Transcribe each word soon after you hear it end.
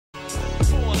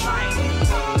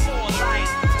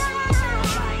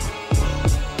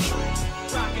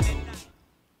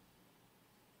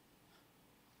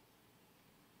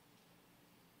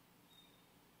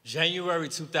January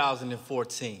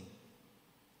 2014.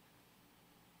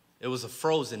 It was a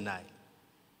frozen night.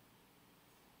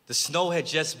 The snow had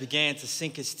just began to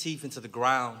sink its teeth into the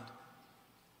ground,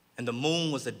 and the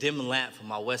moon was a dim lamp from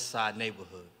my West Side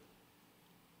neighborhood.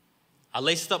 I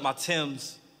laced up my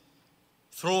Timbs,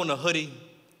 threw on a hoodie,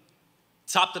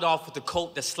 topped it off with a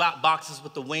coat that slapped boxes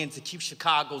with the wind to keep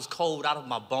Chicago's cold out of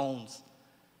my bones,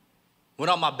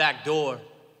 went out my back door,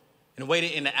 and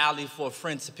waited in the alley for a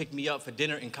friend to pick me up for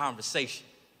dinner and conversation.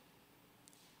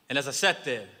 And as I sat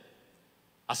there,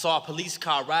 I saw a police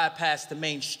car ride past the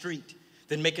main street,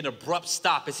 then make an abrupt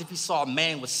stop as if he saw a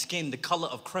man with skin the color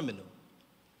of criminal.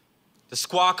 The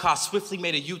squad car swiftly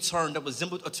made a U-turn that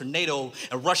resembled a tornado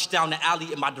and rushed down the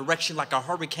alley in my direction like a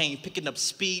hurricane, picking up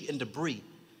speed and debris.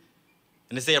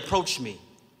 And as they approached me,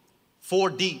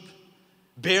 4 deep,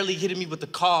 barely hitting me with the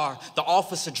car, the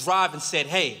officer driving said,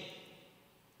 "Hey,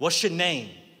 what's your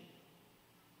name?"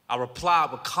 I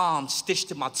replied with calm, stitched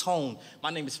in my tone,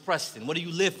 "My name is Preston. Where do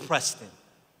you live, Preston?"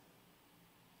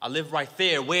 "I live right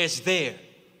there." "Where's there?"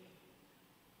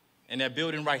 "In that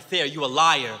building right there." "You a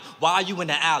liar. Why are you in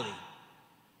the alley?"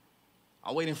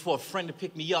 "I'm waiting for a friend to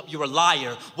pick me up." "You're a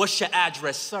liar. What's your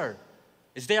address, sir?"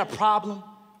 "Is there a problem?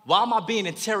 Why am I being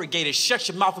interrogated?" "Shut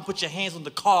your mouth and put your hands on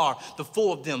the car." The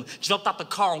 4 of them jumped out the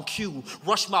car on cue,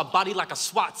 rushed my body like a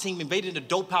SWAT team, invaded the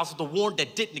dope house with a warrant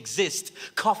that didn't exist,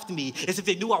 cuffed me as if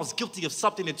they knew I was guilty of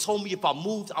something and told me if I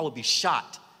moved, I would be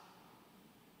shot.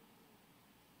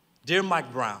 Dear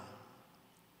Mike Brown,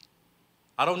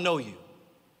 I don't know you.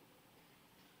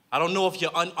 I don't know if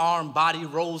your unarmed body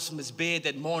rose from his bed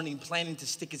that morning planning to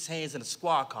stick his hands in a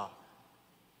squad car.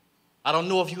 I don't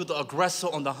know if you were the aggressor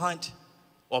on the hunt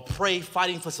or prey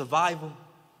fighting for survival.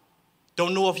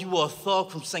 Don't know if you were a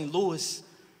thug from St. Louis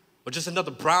or just another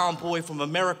brown boy from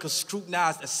America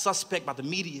scrutinized as suspect by the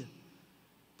media.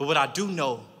 But what I do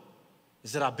know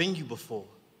is that I've been you before.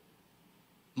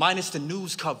 Minus the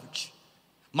news coverage,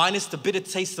 minus the bitter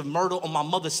taste of murder on my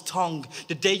mother's tongue,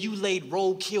 the day you laid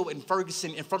roadkill in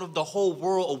Ferguson in front of the whole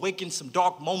world awakened some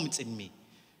dark moments in me.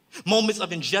 Moments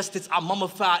of injustice I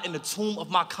mummified in the tomb of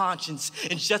my conscience.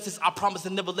 Injustice I promised to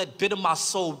never let bitter my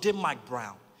soul. Dear Mike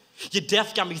Brown, your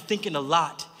death got me thinking a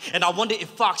lot, and I wonder if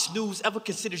Fox News ever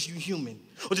considers you human,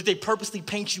 or did they purposely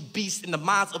paint you beast in the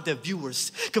minds of their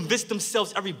viewers, convince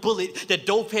themselves every bullet that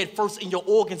dove head first in your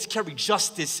organs carried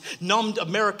justice, numbed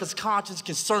America's conscience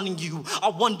concerning you. I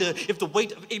wonder if the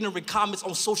weight of ignorant comments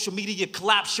on social media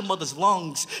collapsed your mother's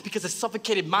lungs because it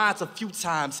suffocated minds a few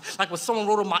times, like when someone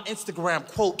wrote on my Instagram,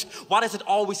 quote, "Why does it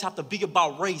always have to be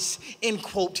about race?" End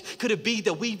quote. Could it be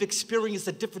that we've experienced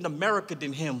a different America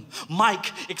than him?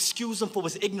 Mike, excuse him for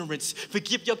his ignorance.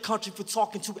 Forgive your country for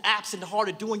talking too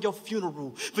absent-hearted during your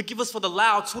funeral. Forgive us for the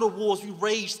loud Twitter wars we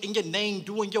raged in your name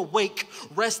during your wake.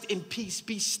 Rest in peace,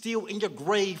 be still in your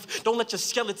grave. Don't let your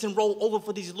skeleton roll over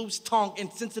for these loose-tongued,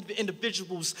 insensitive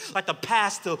individuals like the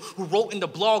pastor who wrote in the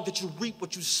blog that you reap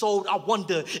what you sowed. I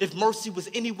wonder if mercy was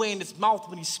anywhere in his mouth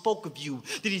when he spoke of you.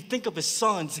 Did he think of his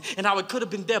sons and how it could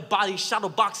have been their bodies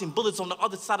shadowboxing bullets on the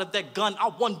other side of that gun? I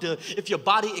wonder if your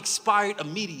body expired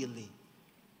immediately.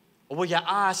 Or were your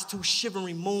eyes 2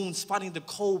 shivering moons fighting the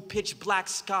cold, pitch black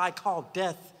sky called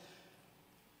death?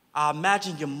 I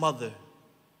imagine your mother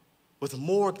with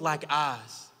morgue-like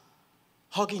eyes,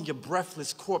 hugging your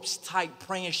breathless corpse tight,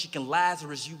 praying she can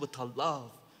Lazarus you with her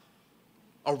love.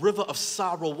 A river of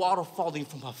sorrow water falling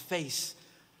from her face,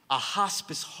 a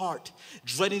hospice heart,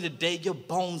 dreading the day your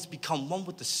bones become one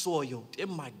with the soil. Dear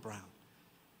Mike Brown,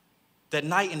 that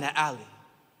night in the alley,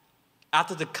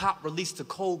 after the cop released the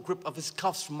cold grip of his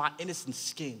cuffs from my innocent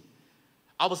skin,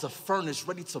 I was a furnace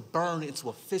ready to burn into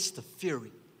a fist of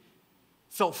fury.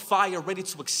 Felt fire ready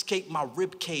to escape my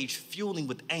rib cage, fueling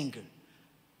with anger.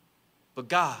 But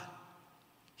God,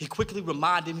 he quickly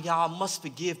reminded me how I must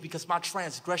forgive because my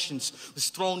transgressions was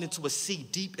thrown into a sea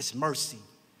deep as mercy.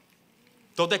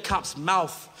 Though that cop's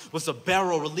mouth was a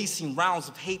barrel releasing rounds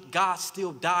of hate, God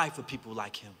still died for people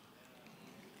like him.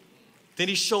 Then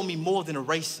he showed me more than a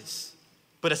racist,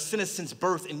 but a sinner since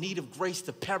birth in need of grace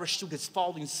to parachute his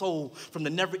falling soul from the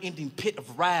never-ending pit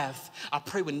of wrath. I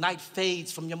pray when night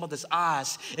fades from your mother's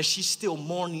eyes, as she's still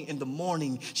mourning in the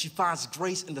morning, she finds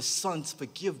grace in the sun to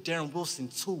forgive Darren Wilson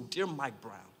too. Dear Mike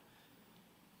Brown,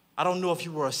 I don't know if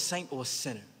you were a saint or a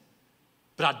sinner,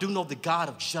 but I do know the God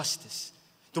of justice,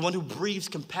 the one who breathes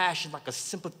compassion like a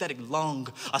sympathetic lung,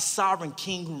 a sovereign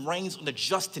king who reigns on the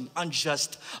just and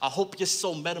unjust. I hope your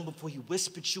soul met him before he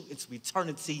whispered you into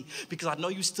eternity, because I know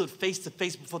you stood face to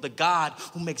face before the God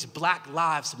who makes Black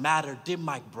lives matter. Dear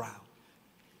Mike Brown,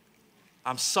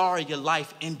 I'm sorry your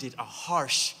life ended a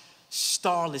harsh,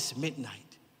 starless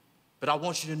midnight, but I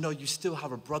want you to know you still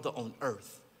have a brother on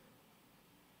earth.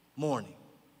 morning.